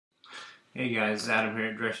Hey guys, Adam here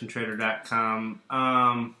at DirectionTrader.com.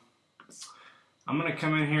 I'm going to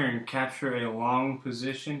come in here and capture a long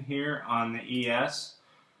position here on the ES.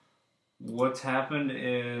 What's happened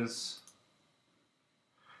is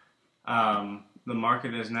the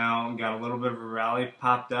market has now got a little bit of a rally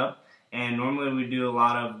popped up, and normally we do a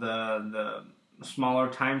lot of the smaller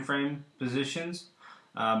time frame positions,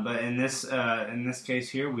 but in this case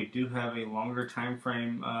here we do have a longer time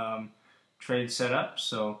frame trade set up.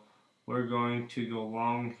 So we're going to go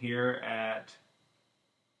long here at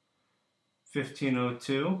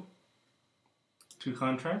 1502, two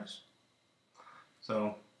contracts.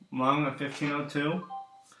 So long at 1502,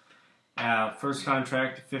 first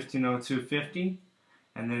contract 1502.50,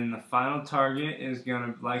 and then the final target is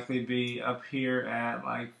going to likely be up here at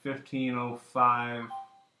like 1505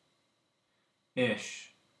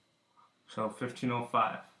 ish. So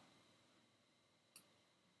 1505.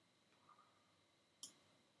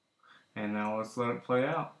 And now let's let it play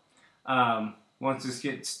out. Once this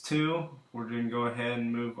gets 2, we're going to go ahead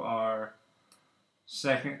and move our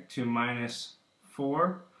second to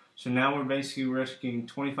 -4. So now we're basically risking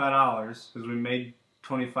 $25 because we made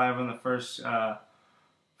 25 on the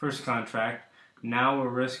first contract. Now we're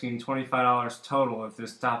risking $25 total if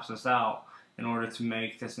this tops us out in order to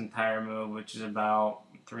make this entire move, which is about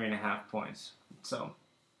 3.5 points. So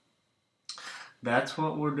that's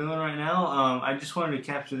what we're doing right now. I just wanted to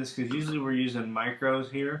capture this because usually we're using micros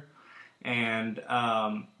here, and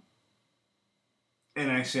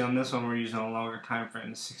actually on this one we're using a longer time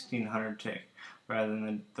frame, the 1600 tick, rather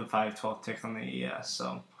than the 512 tick on the ES.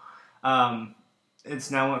 So it's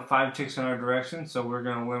now at 5 ticks in our direction, so we're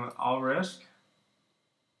going to limit all risk.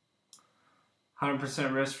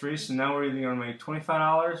 100% risk free, so now we're either going to make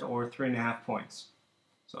 $25 or 3.5 points.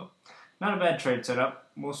 So not a bad trade setup.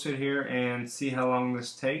 We'll sit here and see how long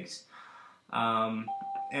this takes. And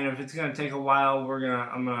if it's going to take a while,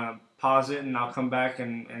 I'm gonna pause it, and I'll come back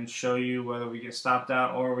and show you whether we get stopped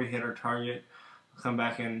out or we hit our target. I'll come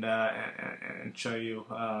back and show you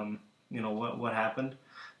what happened.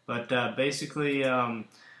 But basically,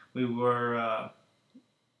 we were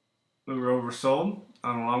oversold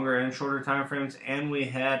on longer and shorter time frames, and we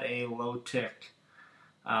had a low tick.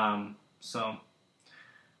 So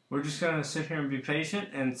we're just going to sit here and be patient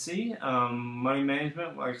and see. Money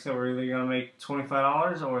management, like I said, we're either going to make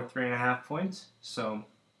 $25 or 3.5 points. So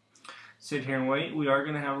sit here and wait. We are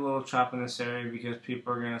going to have a little chop in this area because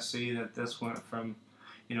people are going to see that this went from,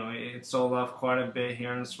 it sold off quite a bit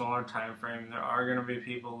here in a smaller time frame. There are going to be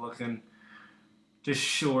people looking to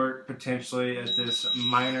short potentially at this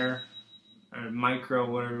minor or micro,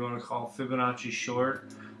 whatever you want to call Fibonacci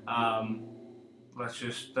short. We're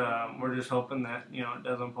just hoping that it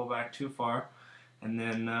doesn't pull back too far, and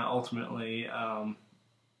then ultimately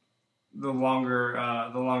the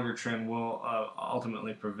longer trend will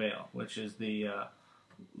ultimately prevail, which is the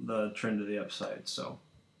trend to the upside. So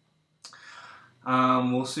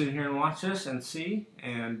we'll sit here and watch this and see,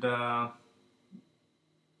 and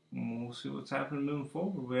we'll see what's happening moving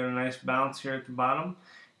forward. We had a nice bounce here at the bottom,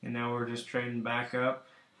 and now we're just trading back up.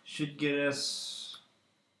 Should get us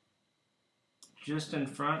just in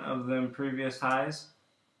front of them previous highs.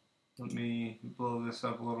 Let me blow this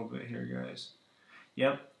up a little bit here, guys.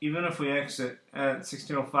 Yep, even if we exit at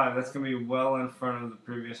 1605, that's going to be well in front of the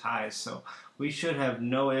previous highs. So we should have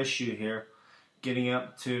no issue here getting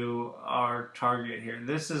up to our target here.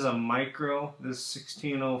 This is a micro. This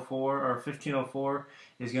 1604 or 1504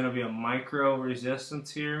 is going to be a micro resistance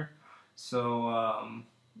here. So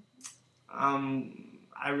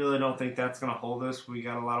I really don't think that's going to hold us. We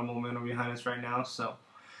got a lot of momentum behind us right now. So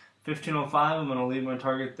 1505, I'm going to leave my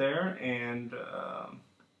target there, and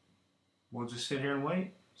we'll just sit here and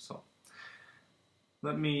wait. So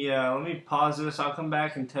let me pause this. I'll come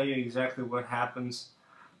back and tell you exactly what happens.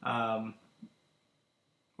 Or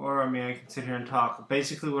I can sit here and talk.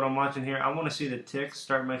 Basically, what I'm watching here, I want to see the ticks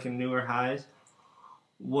start making newer highs.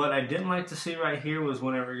 What I didn't like to see right here was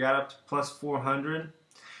whenever it got up to plus 400,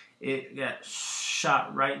 it got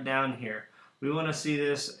shot right down here. We want to see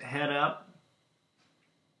this head up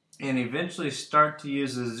and eventually start to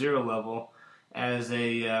use the 0 level as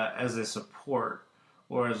a support,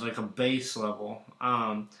 or as like a base level.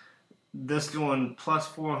 This going plus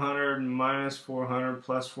 400, minus 400,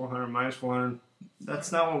 plus 400, minus 400,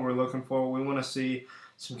 that's not what we're looking for. We want to see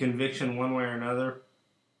some conviction one way or another.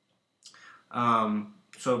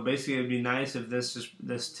 So basically it'd be nice if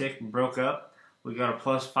this tick broke up. We got a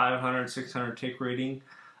plus 500, 600 tick reading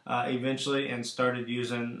eventually, and started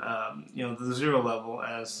using the 0 level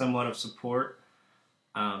as somewhat of support.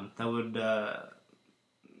 That would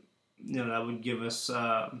give us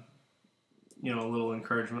a little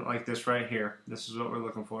encouragement like this right here. This is what we're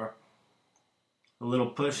looking for. A little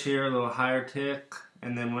push here, a little higher tick,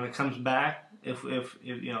 and then when it comes back, if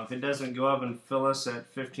it doesn't go up and fill us at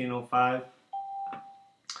 1505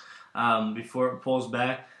 before it pulls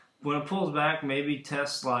back, when it pulls back, maybe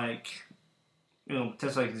test like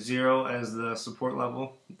 0 as the support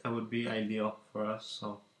level. That would be ideal for us.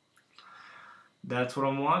 So that's what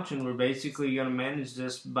I'm watching. We're basically going to manage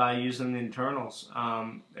this by using the internals.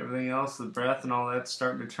 Everything else, the breadth and all that's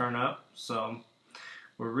starting to turn up. So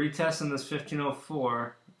we're retesting this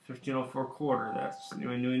 1504 quarter.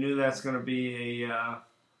 We knew that's going to be a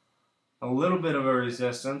little bit of a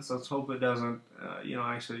resistance. Let's hope it doesn't,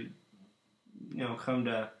 actually, come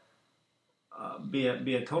to be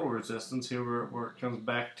a total resistance here where it comes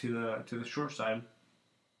back to the short side.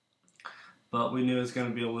 But we knew it's going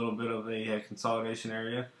to be a little bit of a consolidation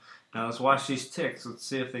area. Now let's watch these ticks. Let's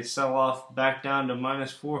see if they sell off back down to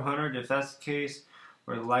minus 400. If that's the case,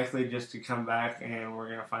 we're likely just to come back and we're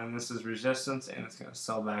going to find this as resistance and it's going to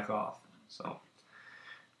sell back off. So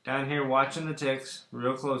down here watching the ticks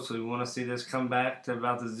real closely, we want to see this come back to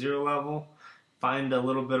about the 0 level, find a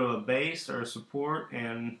little bit of a base or a support,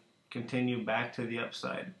 and continue back to the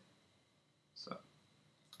upside. So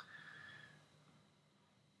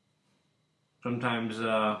sometimes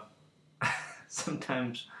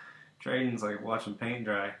sometimes trading's like watching paint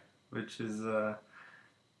dry, which is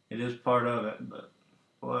it is part of it, but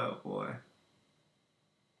boy oh boy.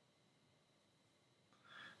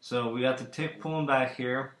 So we got the tick pulling back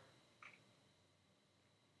here.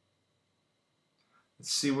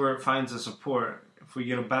 Let's see where it finds a support. If we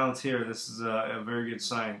get a bounce here, this is a very good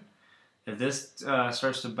sign. If this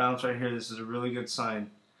starts to bounce right here, this is a really good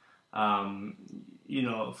sign, for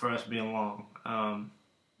us being long.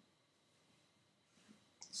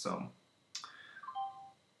 So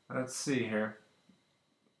let's see here.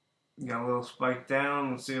 Got a little spike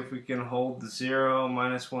down. Let's see if we can hold the 0,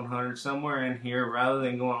 minus 100 somewhere in here rather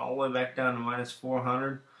than going all the way back down to minus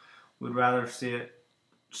 400. We'd rather see it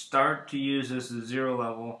start to use this as 0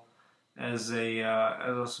 level as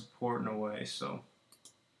a support in a way. So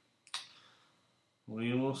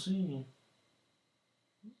we will see.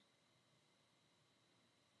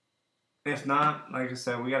 If not, like I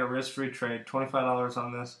said, we got a risk-free trade, $25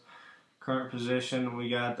 on this current position. We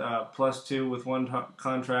got +2 with one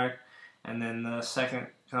contract, and then the second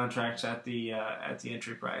contract's at the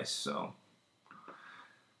entry price. So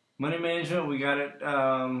money management, we got it.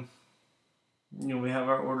 We have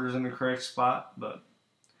our orders in the correct spot, but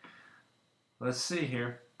let's see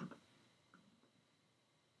here.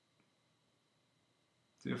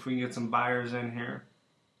 See if we can get some buyers in here.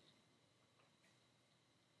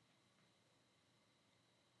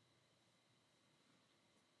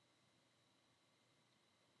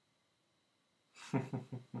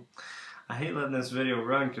 I hate letting this video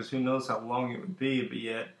run because who knows how long it would be, but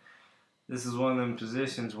yet this is one of them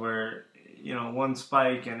positions where one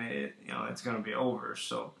spike and it's going to be over.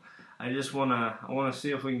 So I just want to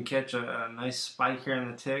see if we can catch a nice spike here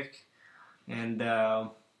in the tick, and the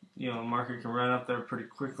market can run up there pretty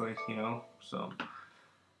quickly. So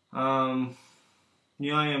I am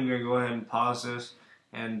going to go ahead and pause this,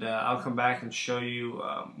 and I'll come back and show you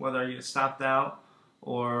whether I get stopped out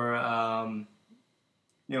or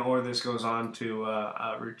or this goes on to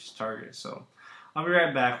reach its target. So I'll be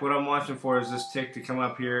right back. What I'm watching for is this tick to come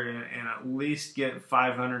up here and at least get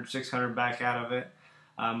 500, 600 back out of it.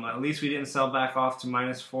 At least we didn't sell back off to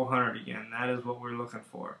minus 400 again. That is what we're looking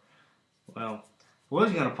for. Well, I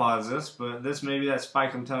was going to pause this, but this may be that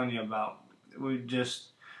spike I'm telling you about. We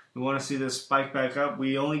want to see this spike back up.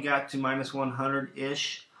 We only got to minus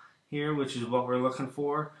 100-ish here, which is what we're looking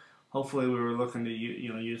for. Hopefully we were looking to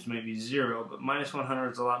use maybe 0, but minus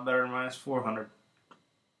 100 is a lot better than minus 400.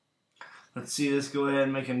 Let's see this go ahead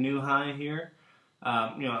and make a new high here,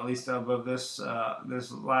 at least above this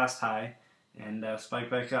this last high, and spike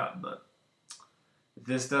back up. But if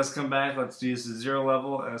this does come back, let's use the 0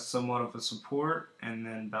 level as somewhat of a support and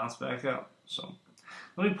then bounce back up. So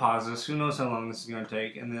let me pause this. Who knows how long this is going to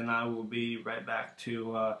take, and then I will be right back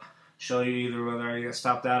to show you either whether I get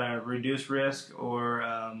stopped out at a reduced risk or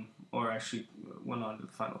actually went on to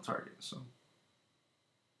the final target. So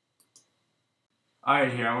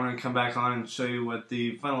alright, here I want to come back on and show you what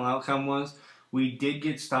the final outcome was. We did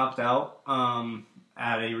get stopped out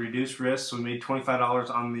at a reduced risk, so we made $25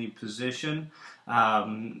 on the position.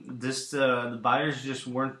 The buyers just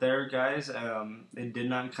weren't there, guys. It did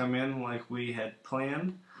not come in like we had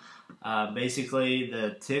planned. Basically,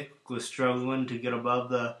 the tick was struggling to get above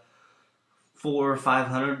the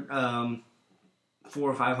 400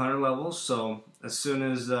 or 500 levels. So as soon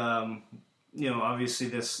as obviously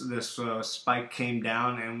this spike came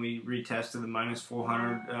down, and we retested the minus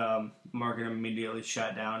 400. Market immediately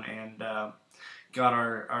shut down and got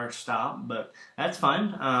our stop, but that's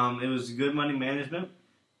fine. It was good money management.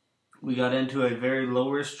 We got into a very low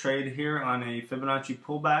risk trade here on a Fibonacci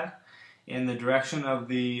pullback in the direction of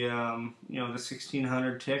the the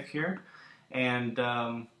 1600 tick here, and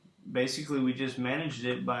basically we just managed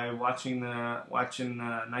it by watching the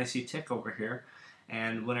NYSE tick over here.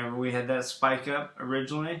 And whenever we had that spike up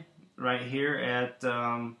originally, right here at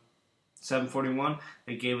 741,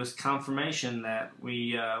 it gave us confirmation that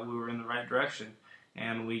we were in the right direction,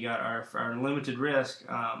 and we got our limited risk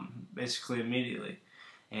basically immediately.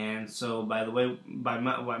 And so, by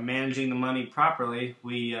managing the money properly,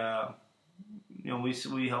 we helped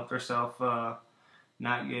ourselves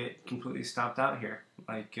not get completely stopped out here,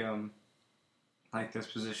 like this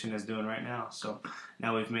position is doing right now. So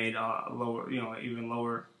now we've made even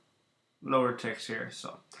lower ticks here.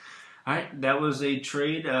 So, all right, that was a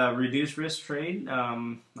trade, reduced risk trade.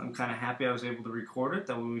 I'm kind of happy I was able to record it.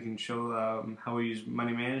 That way we can show how we use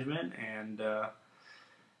money management and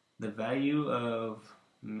the value of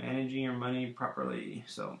managing your money properly.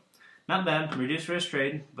 So, not bad, reduced risk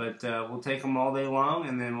trade, but we'll take them all day long,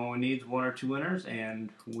 and then all we need is 1 or 2 winners,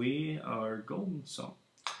 and we are golden. So,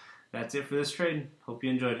 that's it for this trade. Hope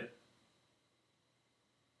you enjoyed it.